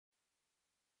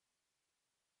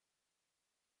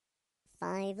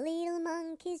5 little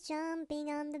monkeys jumping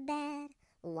on the bed.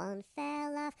 One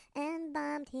fell off and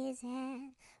bumped his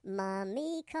head.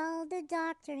 Mommy called the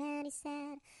doctor and he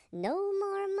said, "No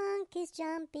more monkeys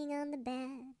jumping on the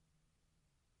bed."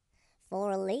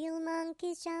 4 little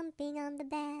monkeys jumping on the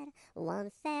bed.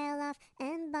 One fell off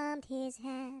and bumped his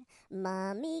head.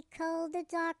 Mommy called the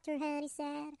doctor and he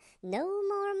said, "No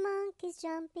more monkeys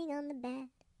jumping on the bed."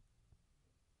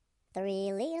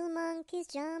 3 little monkeys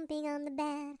jumping on the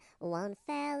bed. One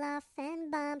fell off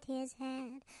and bumped his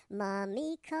head.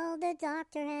 Mommy called the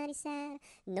doctor and he said,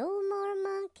 "No more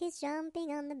monkeys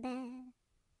jumping on the bed."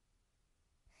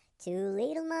 2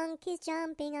 little monkeys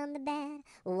jumping on the bed.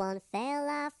 One fell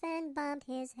off and bumped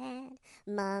his head.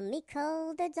 Mommy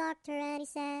called the doctor and he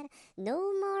said, "No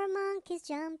more monkeys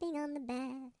jumping on the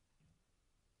bed."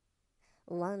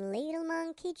 1 little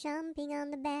monkey jumping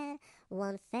on the bed.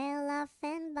 One fell off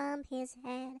and bumped his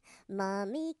head.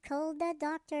 Mommy called the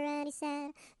doctor and he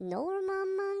said, "No more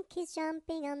monkeys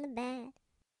jumping on the bed."